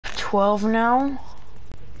12 now.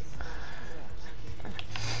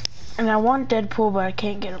 And I want Deadpool, but I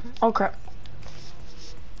can't get him. Oh crap.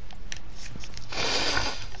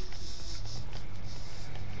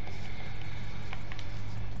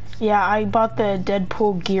 Yeah, I bought the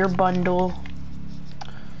Deadpool gear bundle.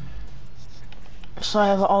 So I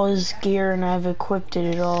have all his gear and I've equipped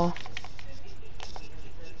it all.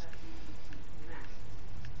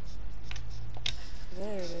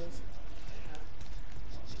 There it is.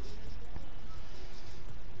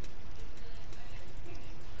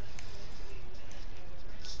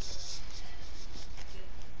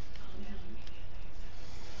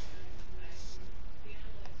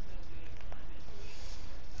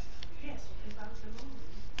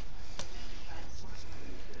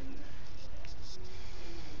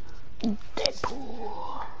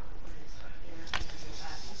 Deadpool.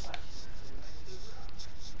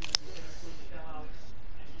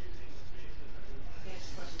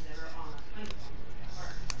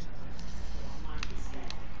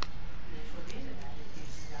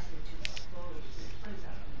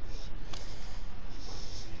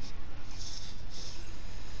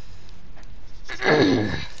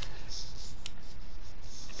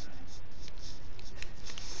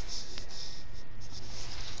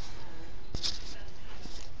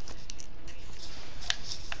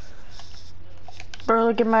 Bro,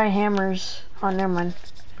 look at my hammers. Oh, never mind.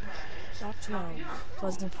 Top 12,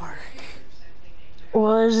 Pleasant Park.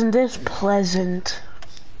 Well, isn't this pleasant?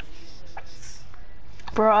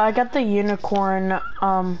 Bro, I got the unicorn,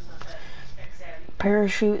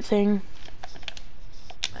 parachute thing.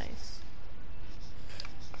 Nice.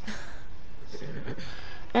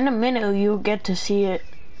 In a minute, you'll get to see it.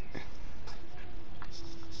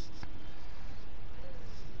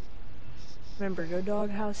 Remember, go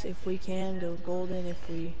doghouse if we can, go golden if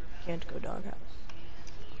we can't go doghouse.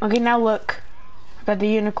 Okay, now look. I got the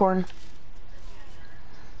unicorn.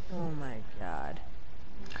 Oh my god.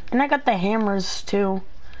 And I got the hammers, too.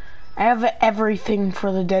 I have everything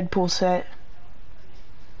for the Deadpool set.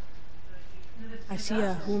 I see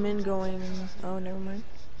a human going. Oh, never mind.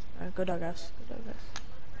 Go doghouse. Go doghouse.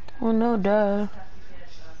 Oh, no, duh.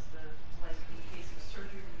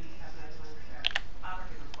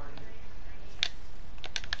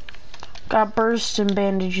 Got burst and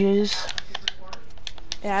bandages.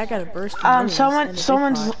 Yeah, I got a burst. Of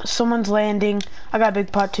minis Someone's landing. I got a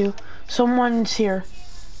big pot too. Someone's here.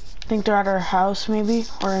 I think they're at our house maybe,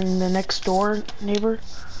 or in the next door neighbor.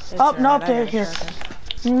 Oh no, they're here.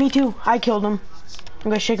 Me too. I killed him. I'm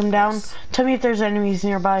gonna shake him down. Yes. Tell me if there's enemies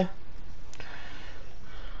nearby.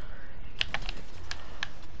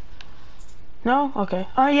 No? Okay.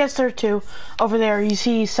 Oh yes, there are two. Over there, you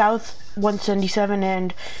see south 177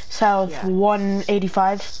 and south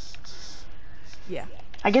 185. Yeah.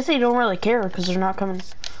 I guess they don't really care because they're not coming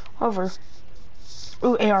over.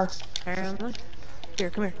 Ooh, AR.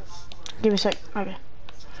 Here, come here. Give me a sec. Okay.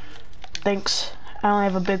 Thanks. I only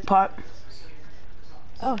have a big pot.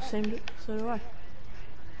 Oh, same. So do I.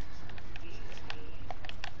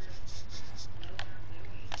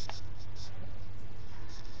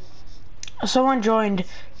 Someone joined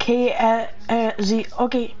KZ.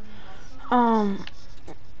 Okay.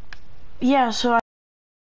 Yeah, so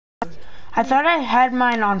I thought I had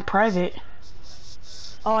mine on private.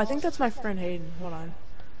 Oh, I think that's my friend Hayden. Hold on.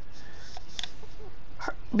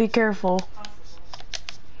 Be careful.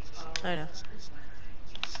 I know.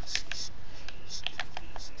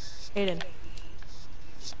 Hayden.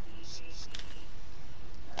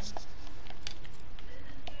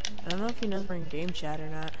 I don't know if you know we're in game chat or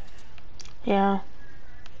not. Yeah.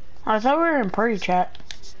 I thought we were in party chat.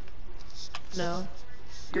 No.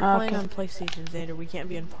 You're playing on PlayStation, Xander. We can't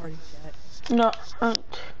be in party chat. No,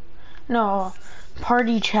 no.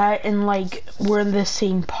 Party chat and like we're in the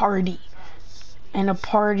same party. And a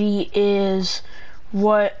party is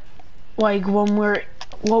what we're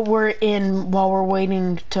in while we're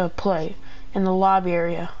waiting to play in the lobby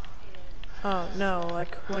area. Oh no,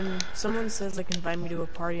 like when someone says like invite me to a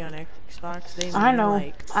party on Xbox, they mean I know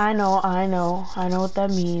what that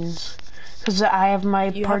means. Cause I have my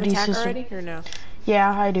party you have a tac system. already or no?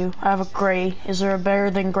 Yeah, I do. I have a gray. Is there a better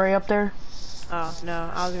than gray up there? Oh no,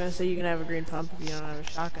 I was gonna say you can have a green pump if you don't have a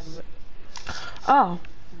shotgun, but oh,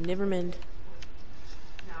 never mind.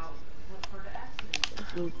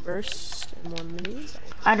 Blue burst and more minis.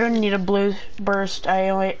 I don't need a blue burst.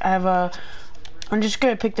 I have a. I'm just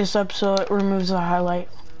gonna pick this up so it removes the highlight.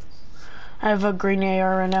 I have a green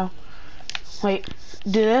AR right now. Wait,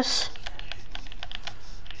 do this.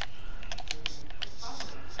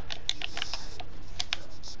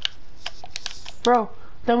 Bro,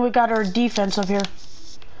 then we got our defense up here.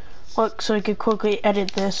 Look, so we could quickly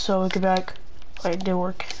edit this so we could be like, oh, it did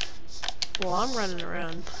work. Well, I'm running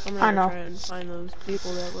around. I'm I gonna know. try and find those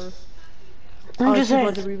people that were. I'm just people saying.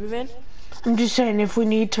 at the Reba van? I'm just saying if we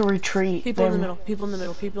need to retreat. People in the middle. People in the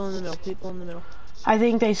middle. People in the middle. People in the middle. I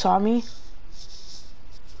think they saw me.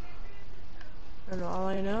 And all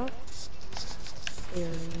I know, they're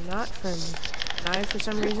not friendly. And I, for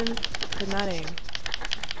some reason, could not aim.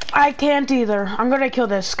 I can't either. I'm gonna kill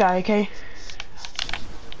this guy, okay?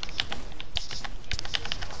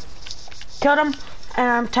 Killed him, and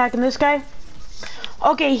I'm attacking this guy.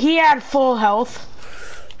 Okay, he had full health.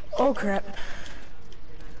 Oh crap.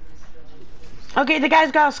 Okay, the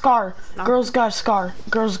guy's got a scar. Girl's got a scar.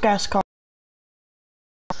 Girl's got a scar.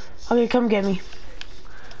 Okay, come get me.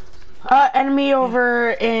 Enemy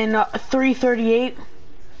over in 338.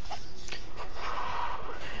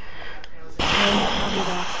 I'll be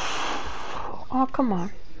back. Oh, come on.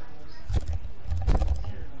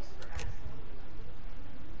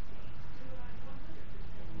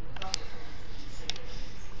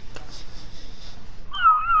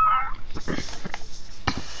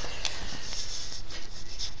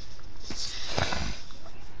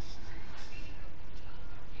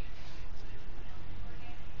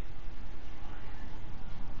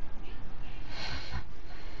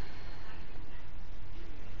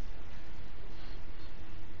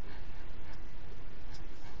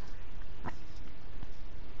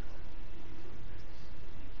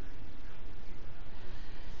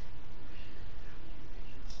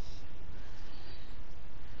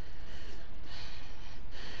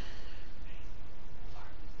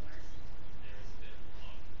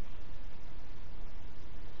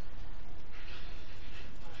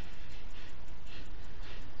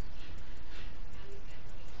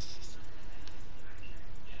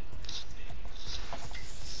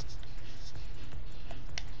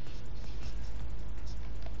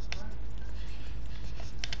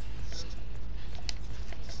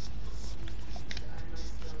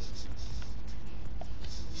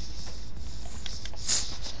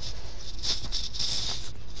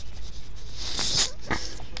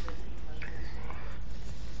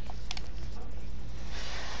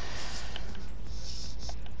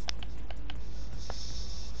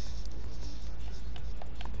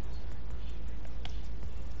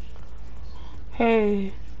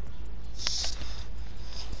 Hey.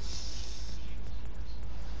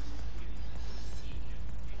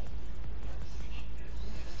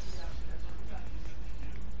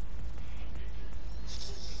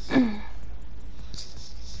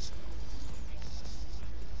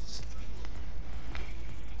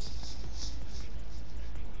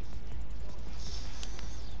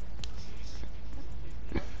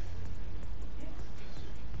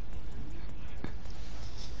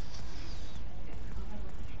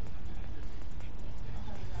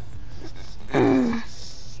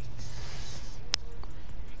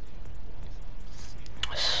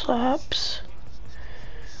 Slaps.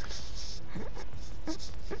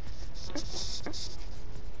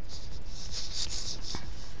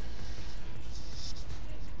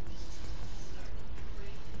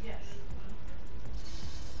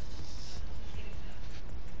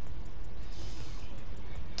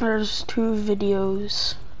 There's 2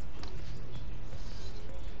 videos.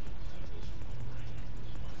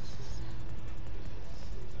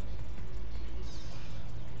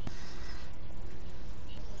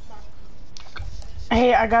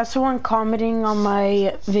 Hey, I got someone commenting on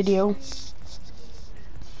my video.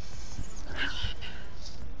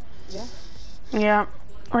 Yeah? Yeah.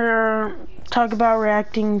 We're talking about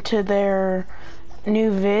reacting to their new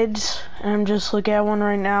vids. And I'm just looking at one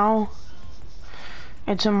right now.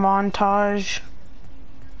 It's a montage.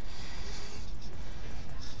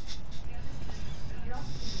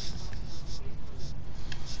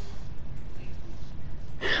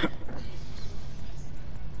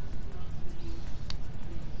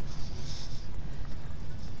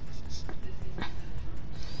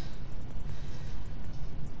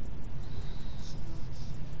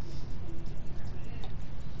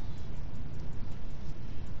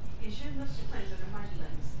 You should look to plans under my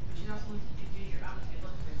lens, but you're not supposed to do your, I'm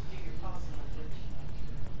looking to do your policy language.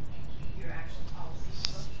 Your actual policy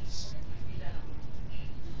book. Do that on.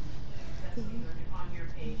 That's on your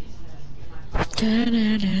page, it's in my policy.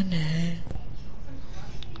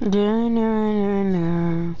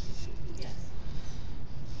 Yes.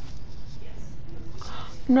 Yes.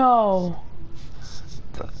 No.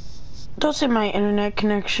 Don't say my internet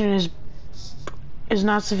connection is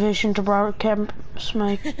not sufficient to broadcast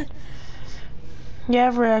my... Yeah,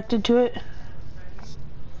 I've reacted to it.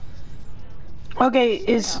 Okay,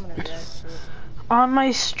 is... On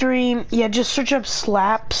my stream... Yeah, just search up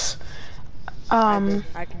slaps.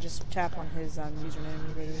 I can just tap on his username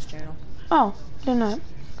and go to his channel. Oh, didn't know.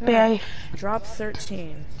 But yeah, Drop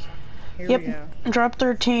 13. Here yep, we go. drop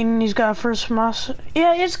 13. He's got first moss.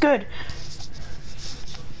 Yeah, it's good.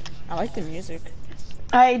 I like the music.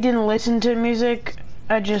 I didn't listen to music.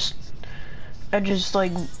 I just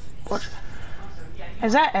like, what?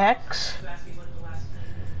 Is that X?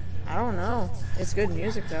 I don't know. It's good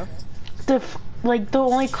music though. The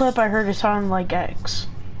only clip I heard it sounded like X.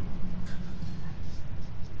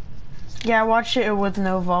 Yeah, I watched it with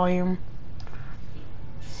no volume.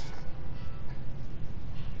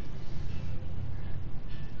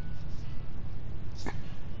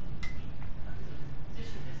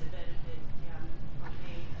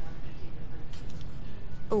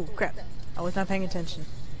 Oh crap! I was not paying attention.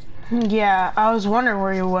 Yeah, I was wondering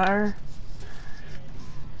where you were.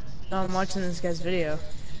 No, I'm watching this guy's video.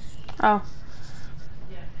 Oh.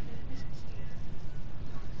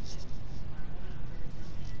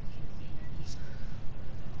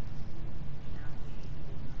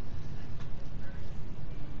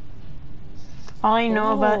 All I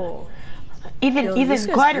know about even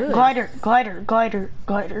glider.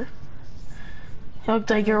 It looked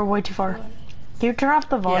like you were way too far. Can you turn off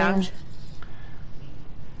the volume?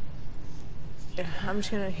 Yeah, I'm just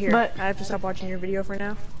gonna hear. But I have to stop watching your video for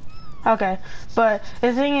now. Okay, but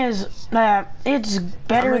the thing is that it's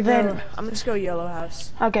better than. I'm gonna just go yellow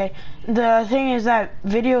house. Okay, the thing is that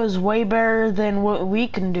video is way better than what we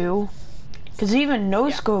can do, cause even no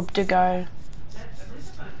scoped a guy.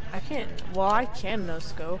 I can't. Well, I can no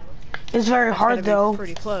scope. It's very hard though.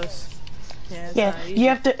 Pretty close. Yeah. Yeah,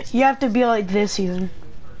 you have to be like this even.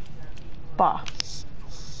 Bah.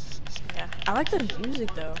 Yeah, I like the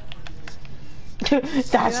music though.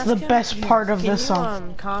 That's the best part of the song. Can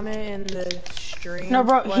you comment in the stream? No,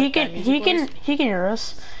 bro, he can hear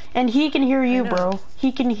us, and he can hear you, bro.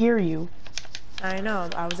 He can hear you. I know.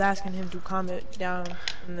 I was asking him to comment down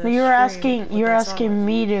in the You're asking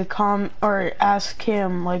me to ask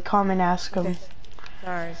him, like comment, ask him. Okay.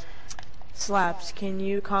 Sorry. Slaps, can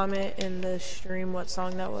you comment in the stream what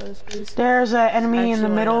song that was, please? There's an enemy in the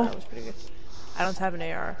middle. That was pretty good. I don't have an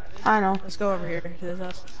AR. I know. Let's go over here to this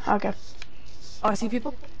house. Okay. Oh, I see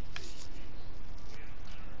people.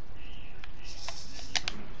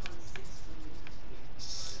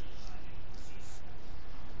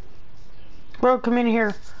 Bro, come in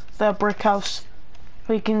here. The brick house.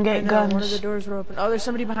 We can get guns. One of the doors were open. Oh, there's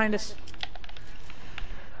somebody behind us.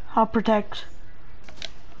 I'll protect.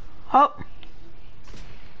 Oh.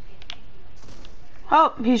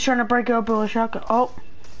 Oh, he's trying to break it open with a shotgun. Oh.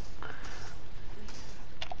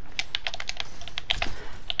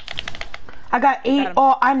 I got 8.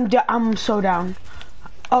 Oh, I'm so down.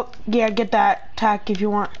 Oh, yeah, get that tack if you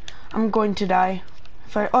want. I'm going to die.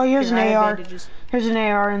 Oh, here's an AR. Here's an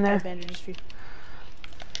AR in there.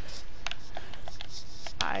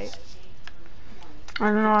 I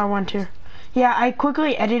don't know. I want to. Yeah, I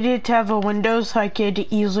quickly edited to have a window so I could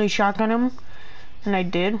easily shotgun him, and I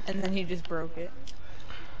did. And then he just broke it.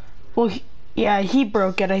 Well, yeah, he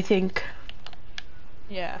broke it, I think.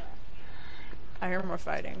 Yeah. I hear more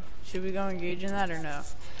fighting. Should we go engage in that or no?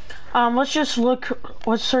 Let's just look.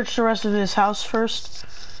 Let's search the rest of this house first.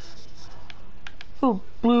 Ooh,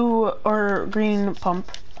 blue or green pump.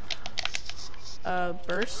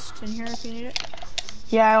 Burst in here if you need it.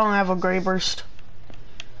 Yeah, I only have a gray burst.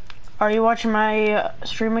 Are you watching my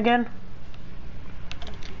stream again?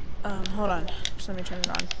 Hold on. Just let me turn it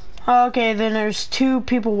on. Oh, okay, then there's 2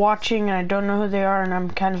 people watching and I don't know who they are and I'm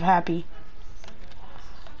kind of happy.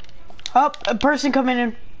 Oh, a person coming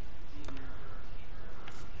in.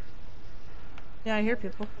 Yeah, I hear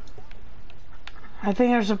people. I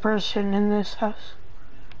think there's a person in this house.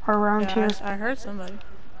 Or around here. I heard somebody.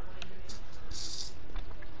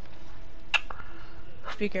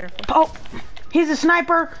 Be careful. Oh, he's a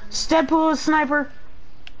sniper. Deadpool is a sniper.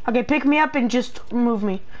 Okay, pick me up and just move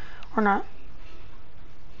me. Or not.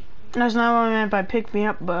 That's not what I meant by pick me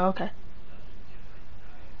up, but okay.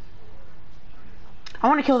 I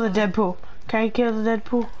want to kill the Deadpool. Can I kill the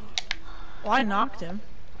Deadpool? Well, I knocked him.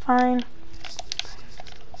 Fine.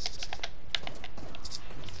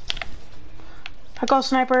 I got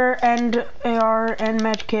sniper and AR and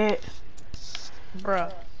medkit.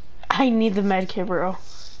 Bruh. I need the medkit, bro.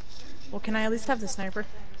 Well, can I at least have the sniper?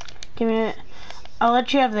 Give me it. I'll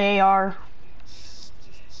let you have the AR.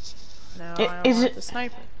 No, I don't want the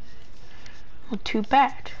sniper. Well, too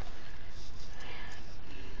bad.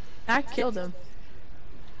 I killed him.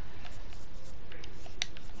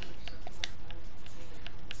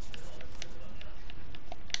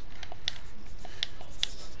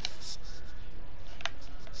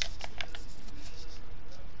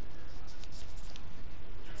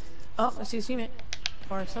 Oh, I see his teammate.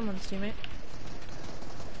 Or someone's teammate.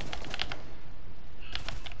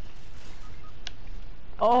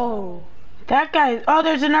 Oh. That guy. Oh,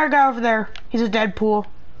 there's another guy over there. He's a Deadpool.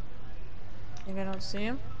 Think I don't see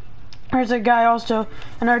him? There's a guy also.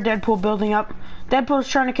 Another Deadpool building up. Deadpool's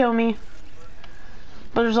trying to kill me.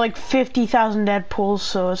 But there's like 50,000 Deadpools,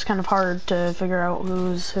 so it's kind of hard to figure out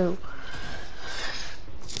who's who.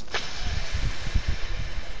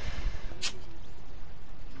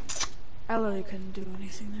 I literally couldn't do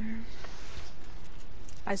anything there.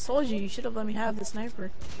 I told you, you should have let me have the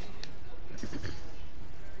sniper.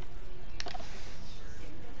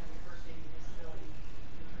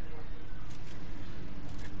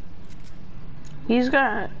 He's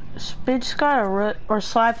got, Spit's got or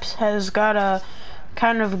Slaps has got a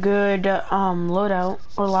kind of good loadout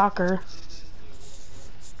or locker.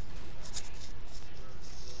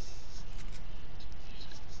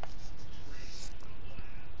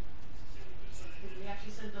 We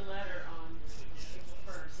actually sent the letter on April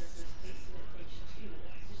 1st. It says please submit page 2 of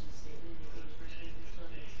the position statement in page first page of this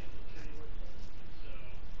letter is return to work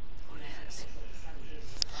day. On that, it's like 7 days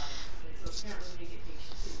to file. So apparently when you get page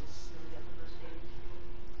 2, it's really on the first page.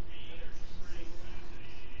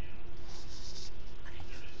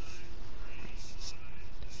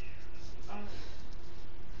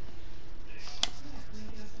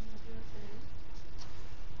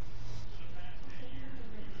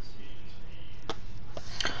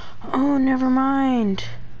 Oh, never mind.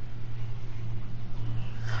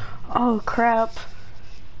 Oh, crap.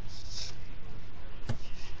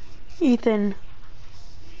 Ethan.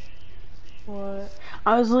 What?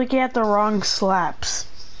 I was looking at the wrong Slaps.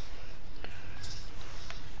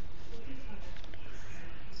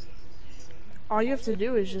 All you have to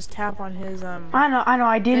do is just tap on his I know,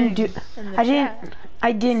 I didn't do,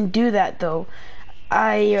 I didn't do that though.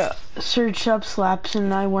 I searched up Slaps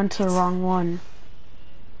and I went to the wrong one.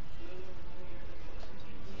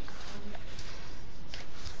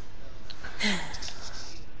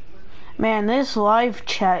 Man, this live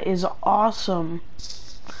chat is awesome.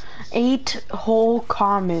 8 whole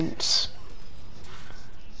comments.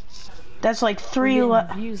 That's like 3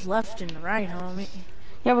 views left and right, homie.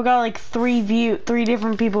 Yeah, we got like 3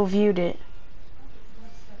 different people viewed it.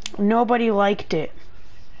 Nobody liked it.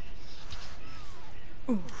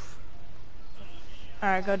 Oof.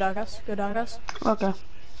 Alright, go dog us. Go dog us. Okay.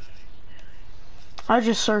 I was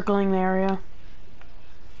just circling the area.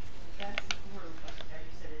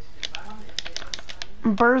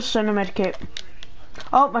 Burst and a medkit.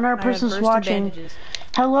 Oh, another person's watching.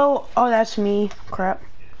 Hello. Oh, that's me. Crap.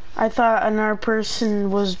 I thought another person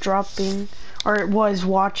was dropping, or it was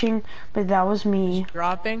watching, but that was me.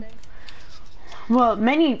 Dropping? Well,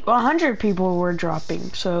 100 people were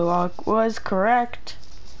dropping, so I was correct.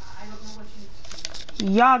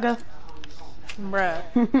 Yaga. Bruh.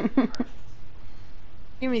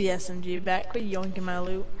 Give me the SMG back. Quit yoinking my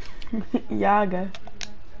loot. Yaga.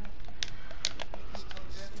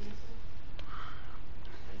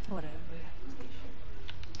 Whatever.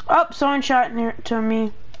 Oh, someone shot near to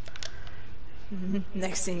me.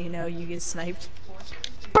 Next thing you know, you get sniped.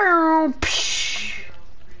 Boom!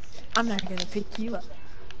 I'm not gonna pick you up.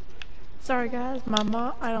 Sorry guys, my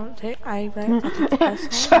mom, I take the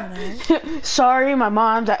bus home. Sorry, my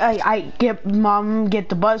mom's, I get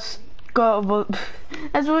the bus, go,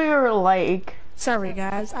 that's what we were like. Sorry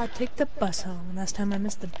guys, I take the bus home. Last time I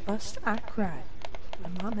missed the bus, I cried. My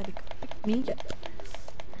mom had to pick me up.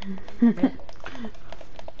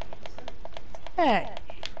 Hey.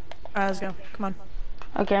 Alright, let's go. Come on.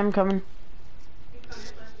 Okay, I'm coming.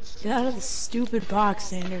 Get out of the stupid box,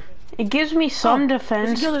 Sander. It gives me some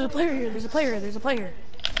defense. There's a player here. There's a player. There's a player.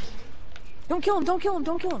 Don't kill him. Don't kill him.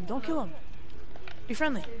 Don't kill him. Don't kill him. Be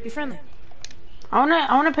friendly. Be friendly. I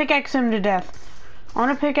wanna pickaxe him to death. I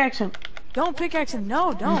wanna pickaxe him. Don't pickaxe him.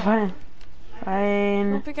 No, don't. Fine.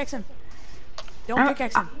 Fine. Don't pickaxe him. Don't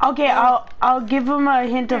pickaxe him. Okay, no. I'll give him a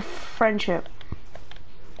hint of friendship.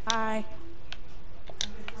 Hi.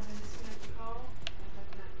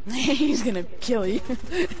 He's gonna kill you.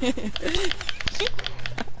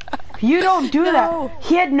 You don't do that.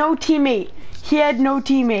 He had no teammate. He had no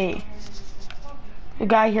teammate. A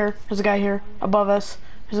guy here. There's a guy here above us.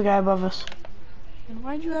 There's a guy above us. And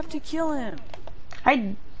why'd you have to kill him?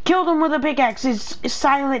 I killed him with a pickaxe. It's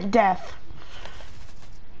silent death.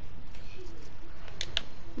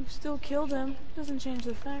 You still killed him. Doesn't change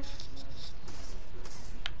the fact.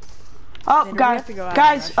 Oh,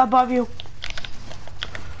 guys, above you.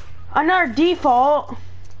 Another default.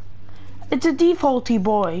 It's a defaulty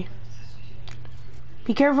boy.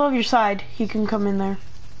 Be careful of your side. He can come in there.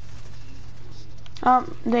 Oh,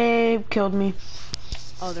 they killed me.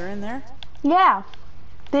 Oh, they're in there? Yeah.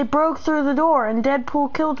 They broke through the door and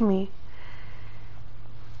Deadpool killed me.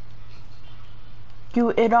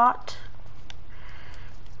 You idiot.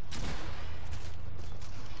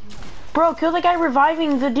 Bro, kill the guy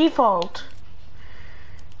reviving the default.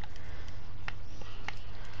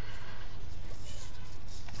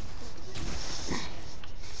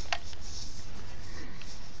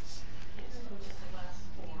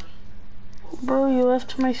 Bro, you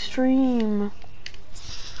left my stream.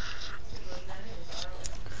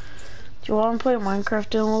 Do you want to play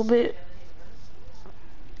Minecraft in a little bit?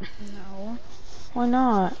 No. Why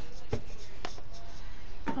not?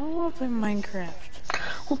 I don't want to play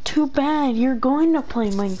Minecraft. Well, too bad. You're going to play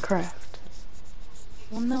Minecraft.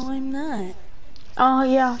 Well, no, I'm not. Oh,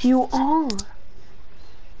 yeah, you are.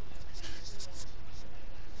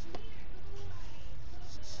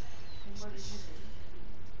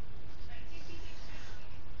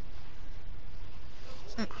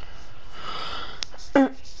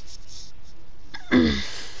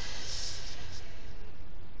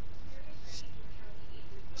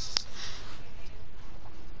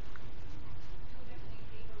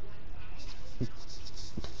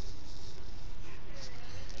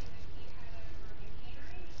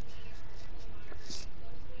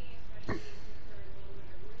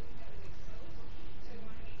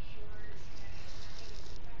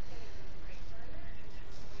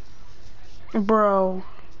 Bro.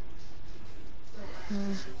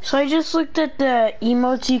 So I just looked at the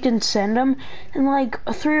emotes you can send them, and like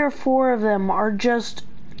 3 or 4 of them are just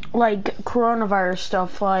like coronavirus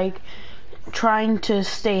stuff, like trying to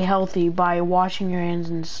stay healthy by washing your hands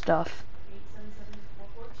and stuff.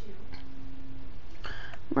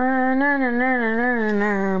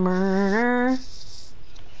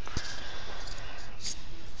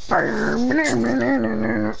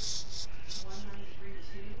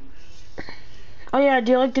 Oh yeah,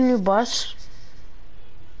 do you like the new bus?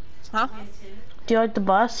 Huh? Do you like the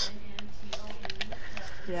bus?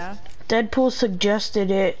 Yeah. Deadpool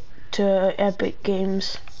suggested it to Epic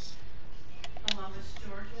Games. Columbus,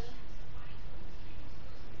 Georgia.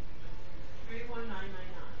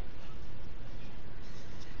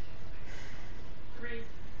 31999.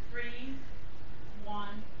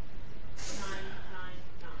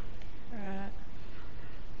 31999. Alright.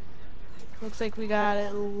 Looks like we got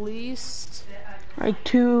at least Like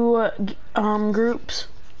 2 groups.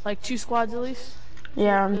 like 2 squads at least.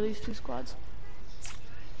 Yeah, At least 2 squads.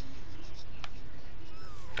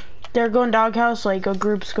 they're going doghouse. Like a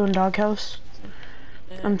group's going doghouse.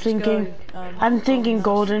 I'm Just thinking. go, I'm thinking House.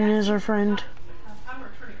 Golden is our friend. I'm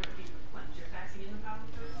returning a repeat request. You're faxing in the power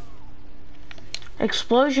through?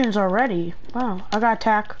 Explosions already. Wow, I got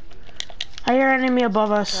attack. I hear enemy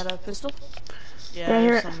above us. Got a pistol? Yeah, Yeah, I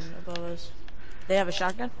hear there's it. some above us. They have a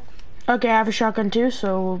shotgun? Okay, I have a shotgun too,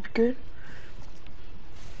 so we'll be good.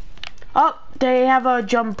 Oh, they have a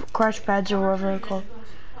jump crash pads or whatever they're called.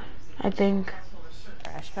 I think.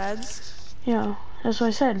 Crash pads? Yeah, that's what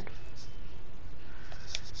I said.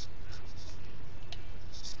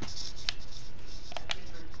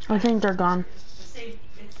 I think they're gone. It's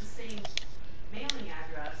the same mailing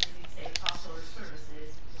address as you say Postal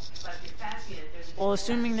Services, but if you're faxing it, there's a Well,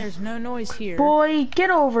 assuming there's no noise here. Boy, get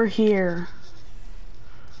over here.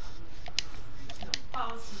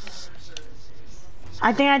 Policy Holder Services.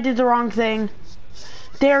 I think I did the wrong thing.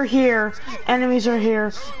 They're here. Enemies are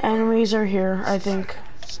here. Enemies are here, I think.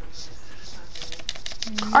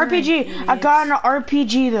 RPG! I got an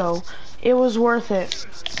RPG though. It was worth it.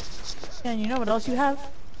 And you know what else you have?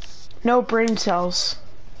 No brain cells.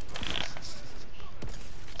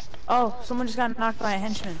 Oh, someone just got knocked by a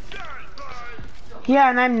henchman. Yeah,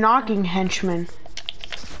 and I'm knocking henchmen. Then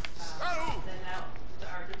our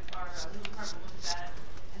new department looks at it,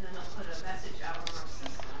 and then they'll put a message out on our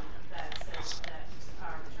system that says that the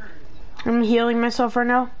power of attorney. I'm healing myself right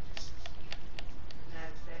now. And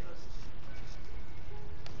that goes.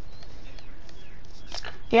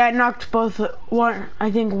 Yeah, I knocked both. I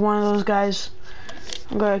think one of those guys.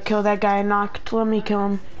 I'm gonna kill that guy I knocked. Let me kill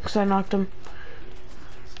him, because I knocked him.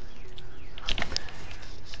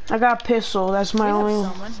 I got a pistol. That's my We only.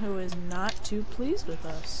 have someone who is not too pleased with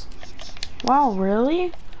us. Wow,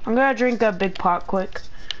 really? I'm gonna drink a big pot quick,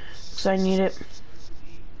 because I need it.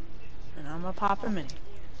 And I'm gonna pop a mini.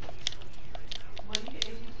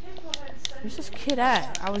 Where's this kid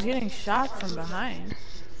at? I was getting shot from behind.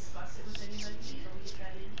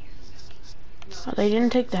 Oh, they didn't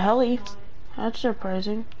take the heli. That's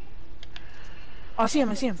surprising. Oh, I see him,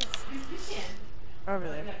 I see him. Over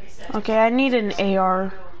there. Okay, I need an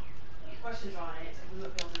AR.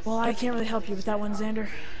 Well, I can't really help you with that one, Xander.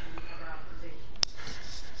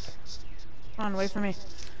 Come on, wait for me.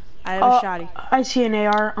 I have a shotty. I see an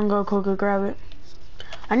AR. I'm gonna quickly grab it.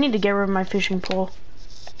 I need to get rid of my fishing pole.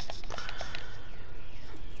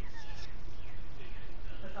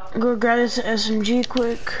 Go grab this SMG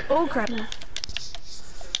quick. Oh crap.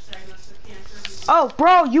 Oh,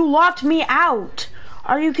 bro, you locked me out.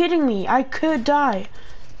 Are you kidding me? I could die.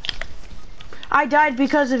 I died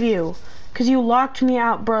because of you. Because you locked me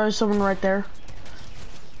out, bro. There's someone right there.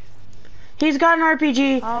 He's got an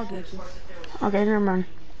RPG. I'll get you. Okay, never mind.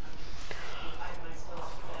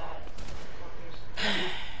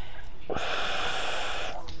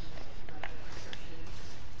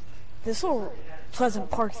 This whole Pleasant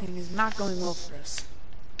Park thing is not going well for us.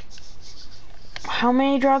 How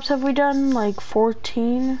many drops have we done? Like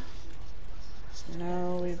 14?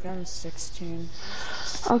 No, we've done 16.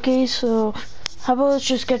 Okay, so how about let's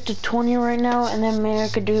just get to 20 right now, and then maybe I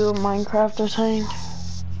could do Minecraft or something.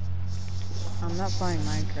 I'm not playing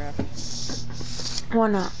Minecraft. Why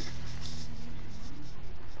not?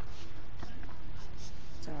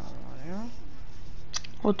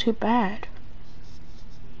 Well, too bad.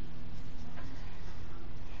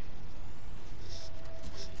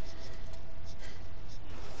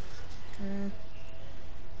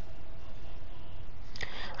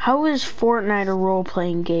 How is Fortnite a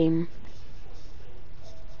role-playing game?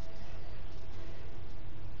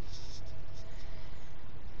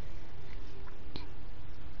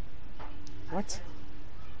 What?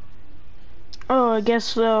 Oh, I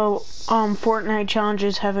guess the Fortnite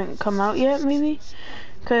challenges haven't come out yet, maybe?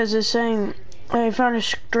 Because it's saying, I found a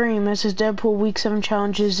stream that says Deadpool Week 7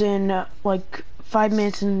 challenges in like 5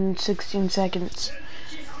 minutes and 16 seconds.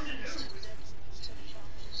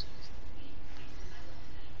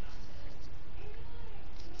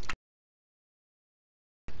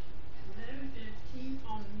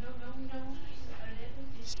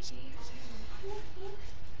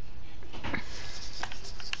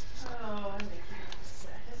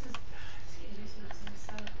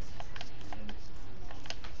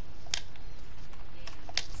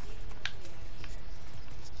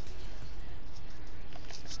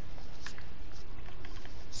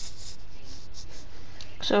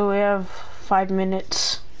 So we have 5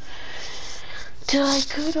 minutes till I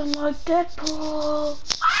could unlock Deadpool.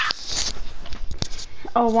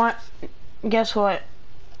 Oh, what? Guess what?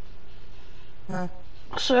 Huh?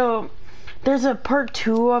 So there's a part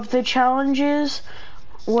 2 of the challenges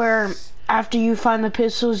where after you find the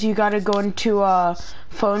pistols, you gotta go into a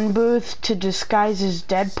phone booth to disguise as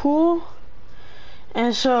Deadpool.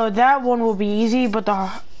 And so that one will be easy, but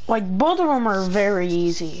both of them are very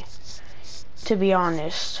easy, to be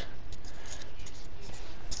honest.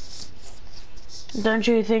 Don't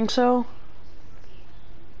you think so?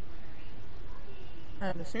 I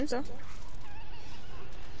assume so.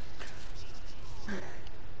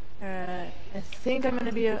 I think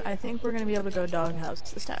we're gonna be able to go doghouse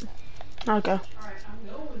this time. Okay.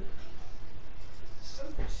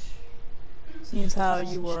 Seems how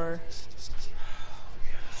you were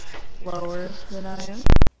lower than I am.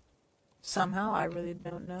 Somehow, I really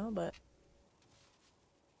don't know, but...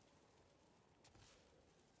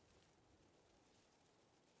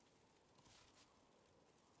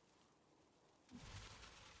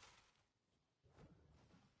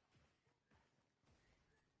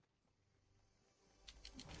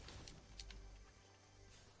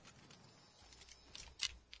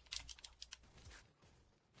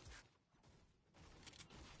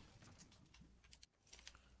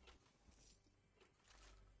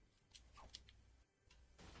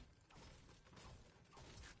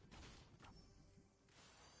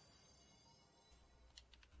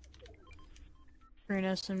 Green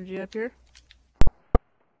SMG up here.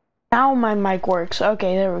 Now my mic works.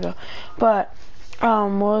 Okay, there we go. But,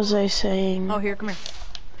 what was I saying? Oh, here, come here.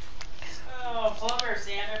 Oh, boogers,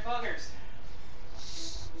 Xander, boogers.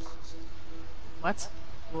 What?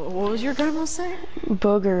 What was your grandma saying?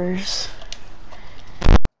 Boogers.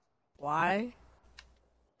 Why?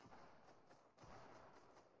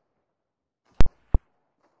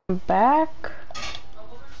 I'm back.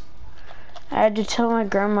 I had to tell my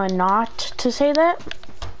grandma not to say that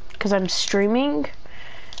because I'm streaming.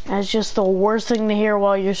 And it's just the worst thing to hear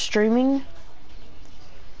while you're streaming.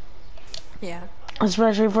 Yeah.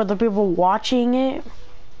 Especially for the people watching it.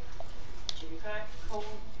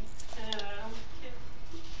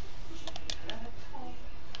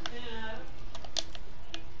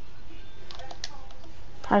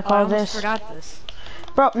 I call this. Forgot this.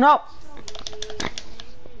 Bro, no.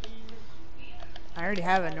 I already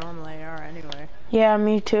have a normal AR anyway. Yeah,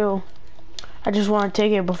 me too. I just want to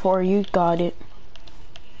take it before you got it.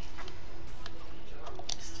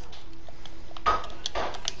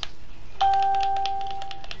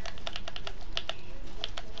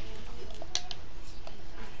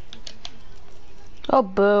 Oh,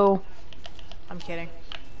 boo. I'm kidding.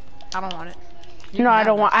 I don't want it. No, I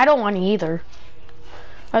don't want. I don't want it either.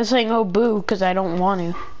 I was saying, oh, boo, because I don't want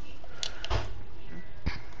to.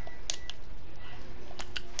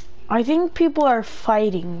 I think people are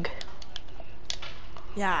fighting.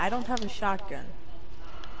 Yeah, I don't have a shotgun.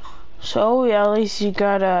 So, yeah, at least you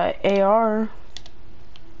got a AR.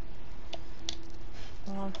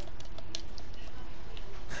 Well,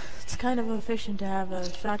 it's kind of efficient to have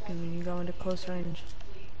a shotgun when you go into close range.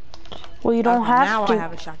 Well, you don't have now to. I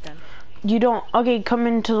have a shotgun. You don't. Okay, come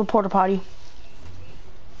into the porta potty.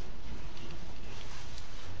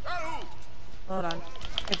 Hold on.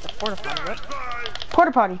 It's a porta potty, what?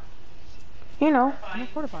 Porta potty. You know. No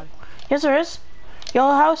porta potty. Yes, there is.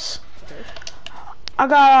 Yellow house. Okay. I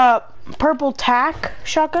got a purple tack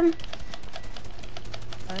shotgun.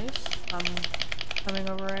 Nice. I'm coming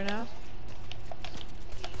over right now.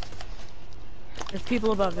 There's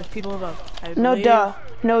people above. There's people above. No duh.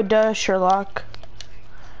 No duh, Sherlock.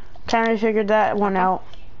 Kinda figured that one out.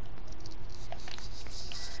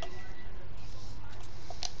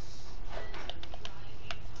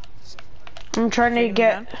 I'm trying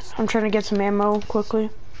to get some ammo quickly.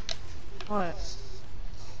 What?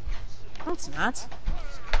 No, it's not.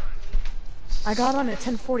 I got on at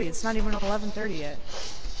 10:40. It's not even 11:30 yet.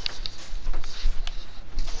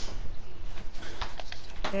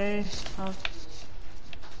 Okay.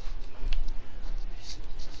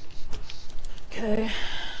 Okay.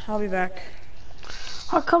 I'll be back.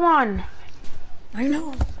 Oh, come on. I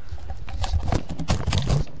know.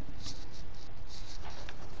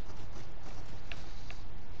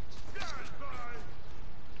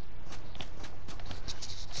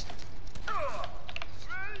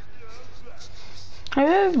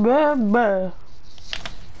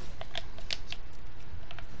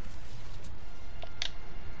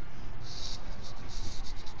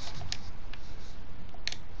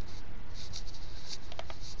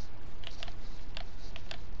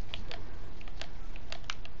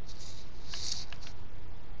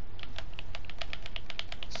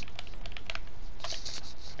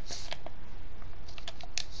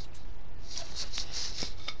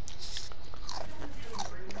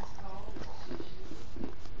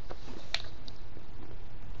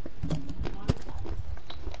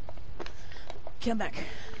 Come back.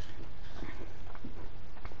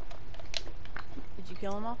 Did you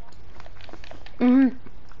kill them all?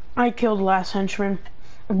 I killed the last henchman.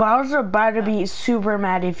 But I was about to be super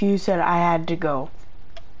mad if you said I had to go.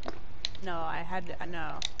 No, I had to.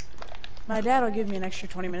 No. My dad will give me an extra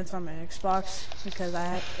 20 minutes on my Xbox because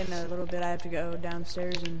in a little bit I have to go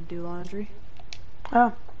downstairs and do laundry.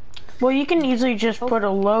 Oh. Well, you can easily just put a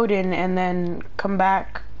load in and then come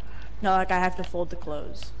back. No, like I have to fold the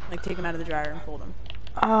clothes. Like take them out of the dryer and fold them.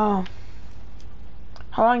 Oh.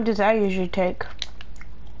 How long does that usually take?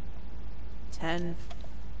 10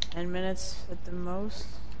 minutes at the most.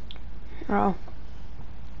 Oh.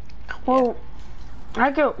 Well,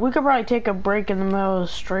 yeah. We could probably take a break in the middle of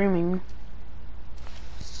streaming.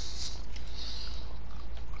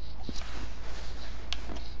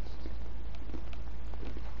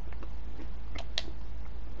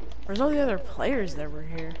 Where's all the other players that were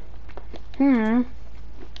here?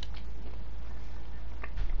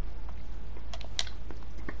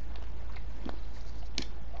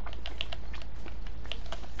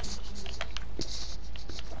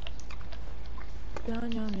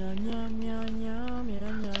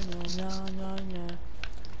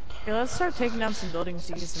 Okay, let's start taking down some buildings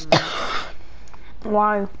to get some money.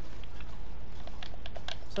 Why?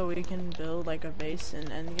 So we can build like a base in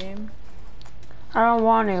endgame. I don't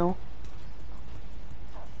want to.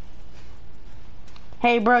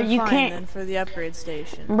 Hey, bro, you fine, can't. Then for the upgrade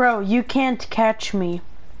station. Bro, you can't catch me.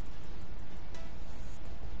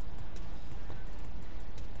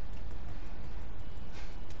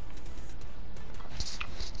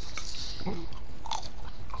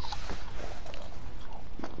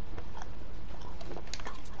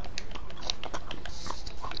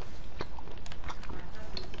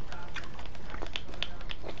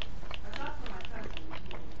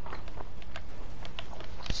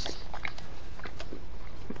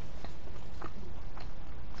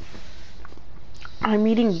 I'm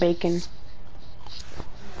eating bacon.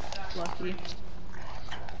 Lucky.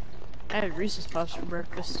 I had Reese's Puffs for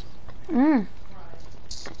breakfast. I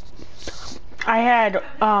had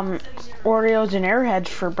Oreos and Airheads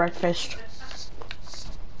for breakfast.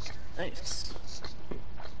 Nice.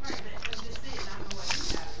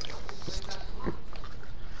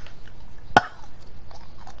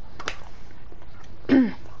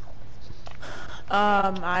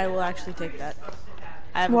 I will actually take that.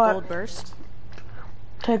 I have a gold burst.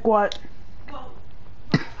 Take what?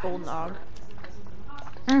 Golden dog.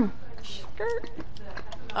 Mm. Skirt.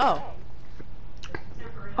 Oh.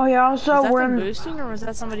 Oh yeah, also Was that we're them in, boosting or was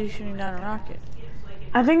that somebody shooting down a rocket?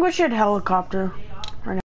 I think we should helicopter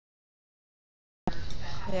right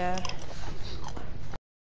Yeah.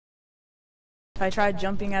 If I tried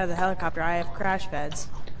jumping out of the helicopter, I have crash pads.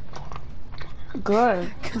 now.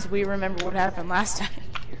 Good. Because we remember what happened last time.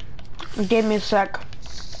 Give me a sec.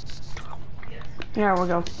 There we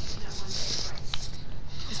go.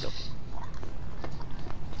 Let's go.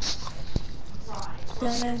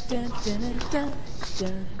 Dun, dun, dun, dun, dun,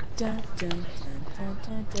 dun, dun, dun, dun, dun, dun,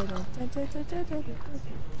 dun, dun, dun, dun, dun, dun,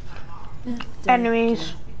 dun.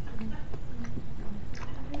 Enemies.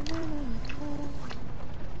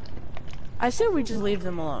 I say we just leave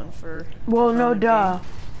them alone for. Well, no moment duh.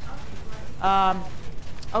 being.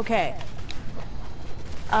 Okay.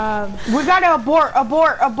 We gotta abort.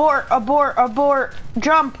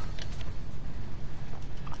 Jump.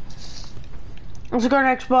 It's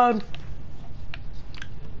gonna explode.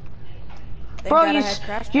 Thank Bro, God I had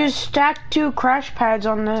crash you pads. stacked 2 crash pads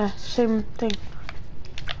on the same thing.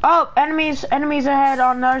 Oh, enemies ahead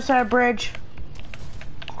on the other side of the bridge.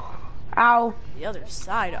 Ow. The other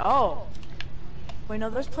side. Oh. Wait, no,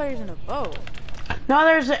 there's players in a boat. No,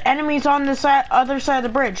 there's enemies on the other side of the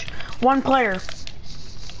bridge. 1 player. Is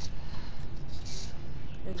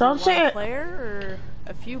Don't it say one it. player or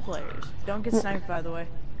a few players? Don't get sniped, by the way.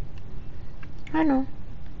 I know.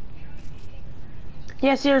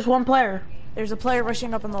 Yes, there's 1 player. There's a player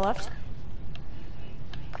rushing up on the left.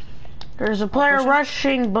 There's a player push him.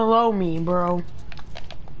 rushing below me, bro.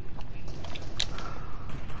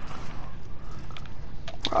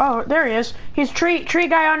 Oh, there he is. He's tree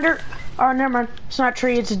guy under. Oh, never mind. It's not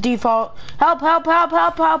tree, it's a default. Help.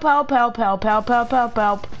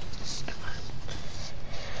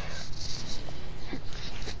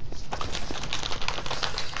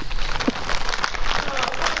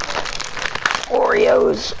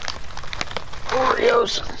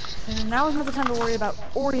 Oreos. And now is not the time to worry about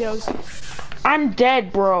Oreos. I'm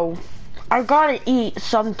dead, bro. I gotta eat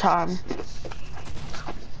sometime.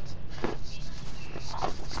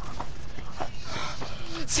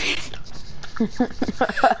 I'm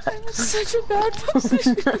in such a bad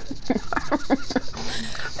position. I'm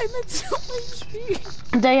at 2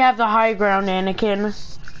 HP. They have the high ground, Anakin.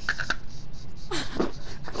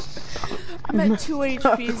 I'm at 2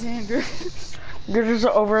 HP, Xander. You're just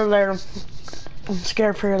over there. I'm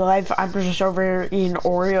scared for your life. I'm just over here eating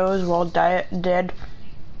Oreos while dead.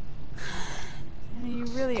 You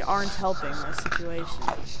really aren't helping my situation.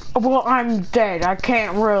 Well, I'm dead. I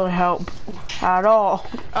can't really help at all.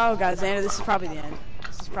 Oh god, Xander, this is probably the end.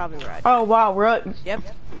 This is probably where I die. Oh wow, really? Yep.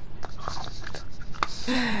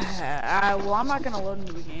 Well, I'm not gonna load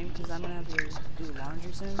into the game because I'm gonna have to do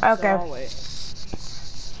laundry soon. Okay. So I'll wait.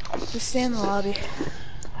 Just stay in the lobby.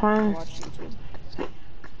 Fine. Watch YouTube.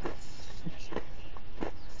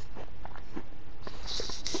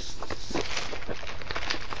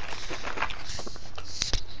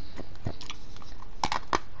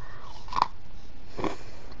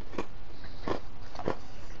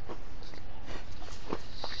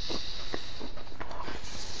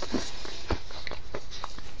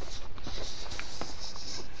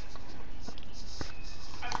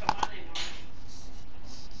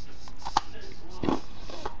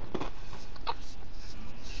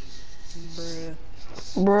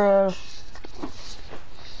 Bruh.